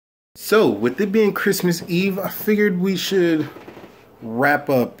So, with it being Christmas Eve, I figured we should wrap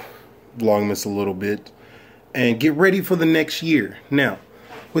up Vlogmas a little bit and get ready for the next year. Now,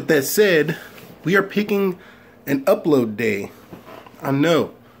 with that said, we are picking an upload day. I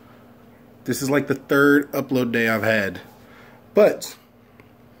know, this is like the third upload day I've had, but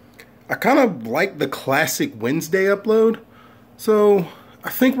I kind of like the classic Wednesday upload, so I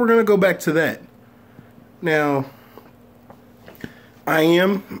think we're going to go back to that. Now, I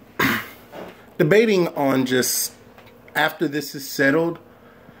am debating on just, after this is settled,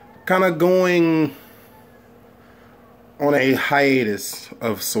 kind of going on a hiatus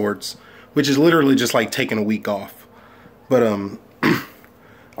of sorts, which is literally just like taking a week off. But I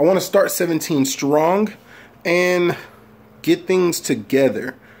want to start 17 strong and get things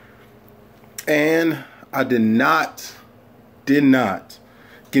together. And I did not get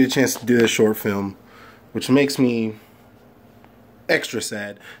a chance to do that short film, which makes me extra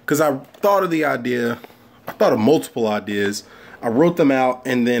sad, because I thought of the idea, I thought of multiple ideas, I wrote them out,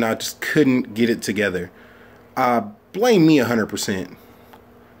 and then I just couldn't get it together. Blame me 100%.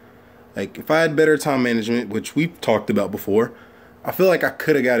 Like, if I had better time management, which we've talked about before, I feel like I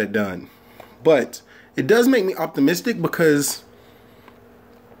could have got it done. But it does make me optimistic, because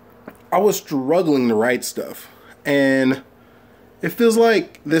I was struggling to write stuff, and it feels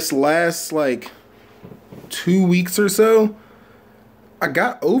like this last like 2 weeks or so, I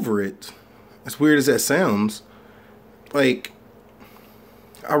got over it. As weird as that sounds, like,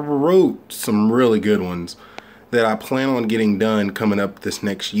 I wrote some really good ones that I plan on getting done coming up this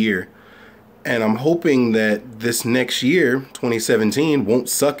next year. And I'm hoping that this next year, 2017, won't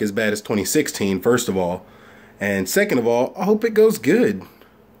suck as bad as 2016, first of all. And second of all, I hope it goes good.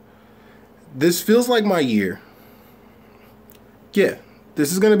 This feels like my year. Yeah,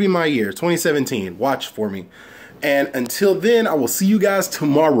 this is going to be my year, 2017. Watch for me. And until then, I will see you guys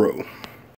tomorrow.